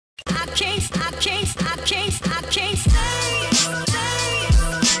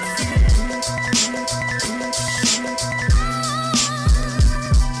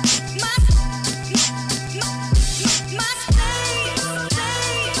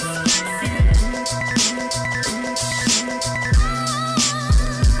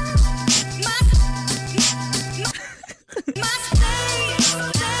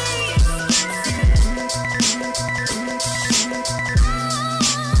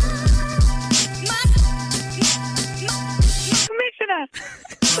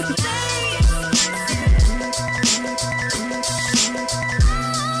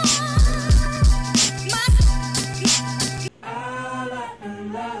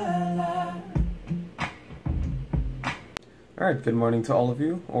Alright, good morning to all of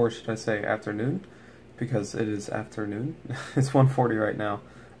you, or should I say afternoon, because it is afternoon. It's 1:40 right now.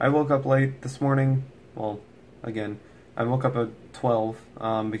 I woke up late this morning. Well, again, I woke up at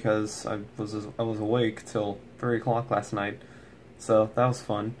 12 because I was awake till 3 o'clock last night, so that was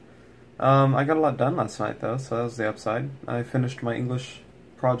fun. I got a lot done last night though, so that was the upside. I finished my English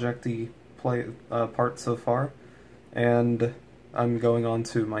project-y part so far, and I'm going on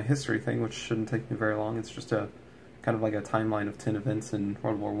to my history thing, which shouldn't take me very long. It's just a kind of like a timeline of 10 events in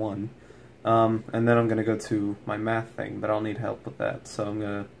World War I. And then I'm going to go to my math thing, but I'll need help with that, so I'm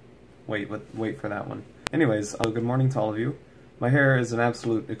going to wait for that one. Anyways, good morning to all of you. My hair is an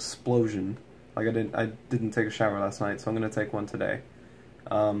absolute explosion. Like I didn't take a shower last night, so I'm going to take one today.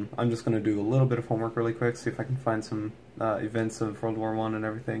 I'm just going to do a little bit of homework really quick, see if I can find some events of World War I and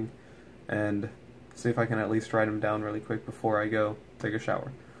everything, and see if I can at least write them down really quick before I go take a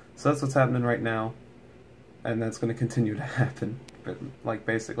shower. So that's what's happening right now. And that's going to continue to happen, like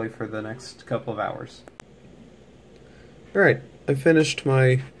basically for the next couple of hours. Alright, I finished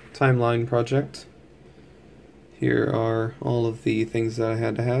my timeline project. Here are all of the things that I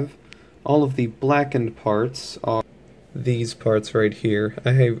had to have. All of the blackened parts are these parts right here.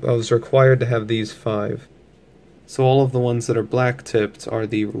 I was required to have these 5. So all of the ones that are black tipped are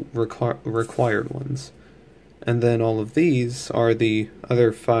the required ones. And then all of these are the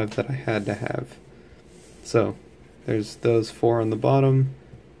other 5 that I had to have. So, there's those 4 on the bottom,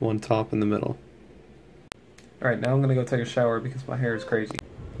 1 top in the middle. Alright, now I'm going to go take a shower because my hair is crazy.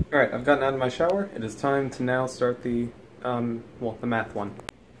 Alright, I've gotten out of my shower. It is time to now start the math one.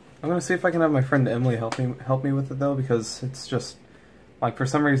 I'm going to see if I can have my friend Emily help me with it though, because it's just, like, for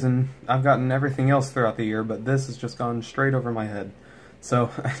some reason, I've gotten everything else throughout the year, but this has just gone straight over my head.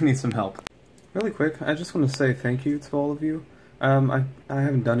 So, I need some help. Really quick, I just want to say thank you to all of you. I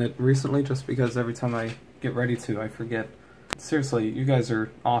haven't done it recently just because every time I get ready to, I forget. Seriously, you guys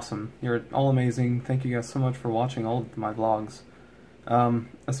are awesome. You're all amazing. Thank you guys so much for watching all of my vlogs.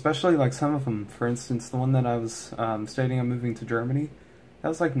 Especially like some of them. For instance, the one that I was stating I'm moving to Germany, that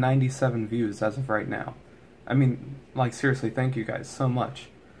was like 97 views as of right now. I mean, like seriously, thank you guys so much.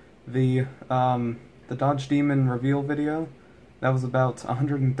 The Dodge Demon reveal video, that was about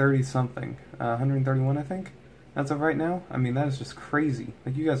 130 something. 131 I think, as of right now. I mean, that is just crazy.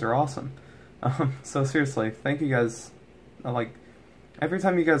 Like, you guys are awesome. So seriously, thank you guys. Like, every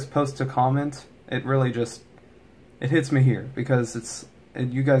time you guys post a comment, it really just, it hits me here, because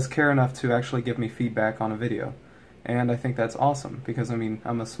you guys care enough to actually give me feedback on a video. And I think that's awesome, because I mean,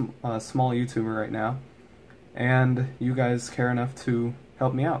 I'm a small YouTuber right now, and you guys care enough to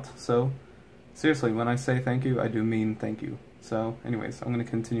help me out. So, seriously, when I say thank you, I do mean thank you. So, anyways, I'm going to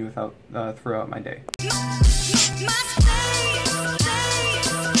continue throughout my day.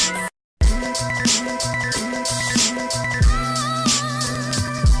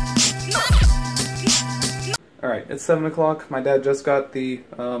 Alright, it's 7 o'clock. My dad just got the,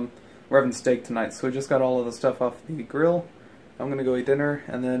 we're having steak tonight, so we just got all of the stuff off the grill. I'm gonna go eat dinner,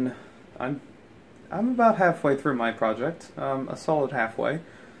 and then I'm about halfway through my project, a solid halfway,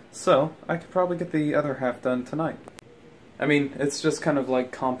 so I could probably get the other half done tonight. I mean, it's just kind of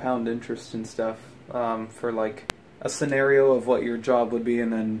like compound interest and stuff, for like a scenario of what your job would be,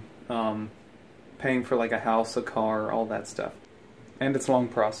 and then paying for like a house, a car, all that stuff. And it's long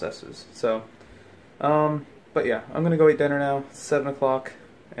processes, so, but yeah, I'm gonna go eat dinner now. It's 7 o'clock,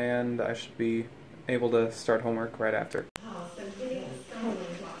 and I should be able to start homework right after.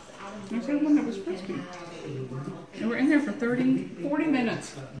 There's the one that was frisky. And we're in there for 40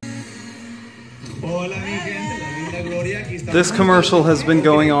 minutes. This commercial has been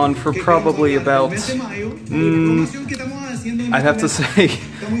going on for probably about, I'd have to say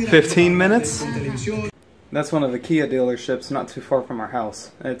 15 minutes. That's one of the Kia dealerships not too far from our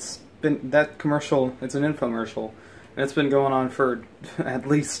house. That commercial, it's an infomercial, and it's been going on for at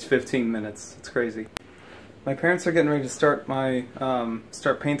least 15 minutes. It's crazy. My parents are getting ready to start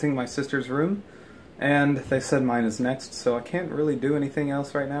painting my sister's room, and they said mine is next, so I can't really do anything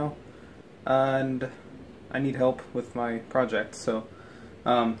else right now, and I need help with my project, so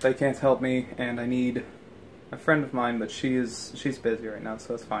they can't help me, and I need a friend of mine, but she's busy right now,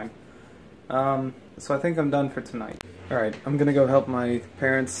 so it's fine. So I think I'm done for tonight. Alright, I'm gonna go help my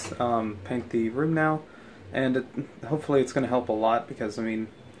parents paint the room now, and hopefully it's gonna help a lot, because I mean,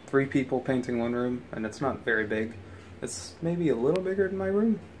 3 people painting one room, and it's not very big. It's maybe a little bigger than my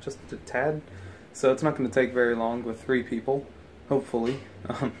room, just a tad, so it's not gonna take very long with 3 people, hopefully.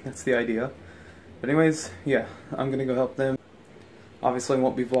 That's the idea. But anyways, yeah, I'm gonna go help them. Obviously I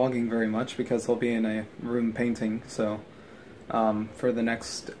won't be vlogging very much because I'll be in a room painting, so For the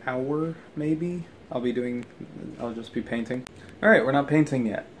next hour, maybe, I'll just be painting. Alright, we're not painting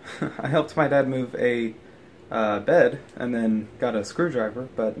yet. I helped my dad move a bed, and then got a screwdriver,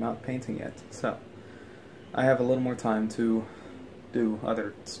 but not painting yet. So, I have a little more time to do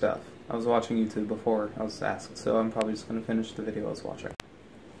other stuff. I was watching YouTube before I was asked, so I'm probably just going to finish the video I was watching.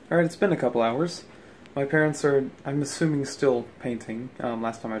 Alright, it's been a couple hours. My parents are, I'm assuming, still painting.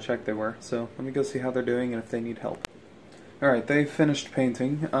 Last time I checked they were, so let me go see how they're doing and if they need help. Alright, they finished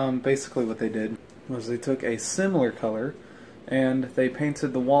painting. Basically what they did was they took a similar color and they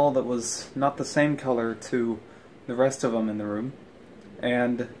painted the wall that was not the same color to the rest of them in the room,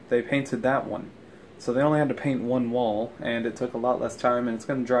 and they painted that one. So they only had to paint one wall, and it took a lot less time, and it's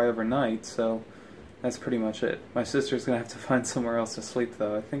going to dry overnight, so that's pretty much it. My sister's going to have to find somewhere else to sleep,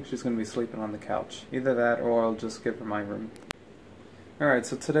 though. I think she's going to be sleeping on the couch. Either that, or I'll just give her my room. Alright,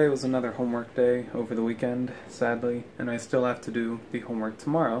 so today was another homework day over the weekend, sadly, and I still have to do the homework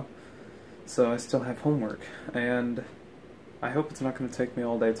tomorrow. So I still have homework, and I hope it's not going to take me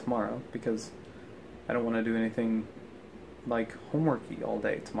all day tomorrow, because I don't want to do anything like homeworky all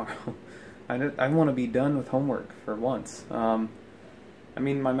day tomorrow. I want to be done with homework for once. I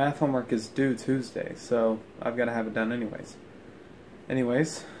mean, my math homework is due Tuesday, so I've got to have it done anyways.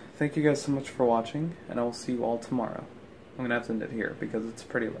 Anyways, thank you guys so much for watching, and I will see you all tomorrow. I'm going to have to end it here because it's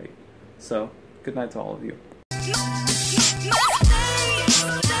pretty late. So, good night to all of you.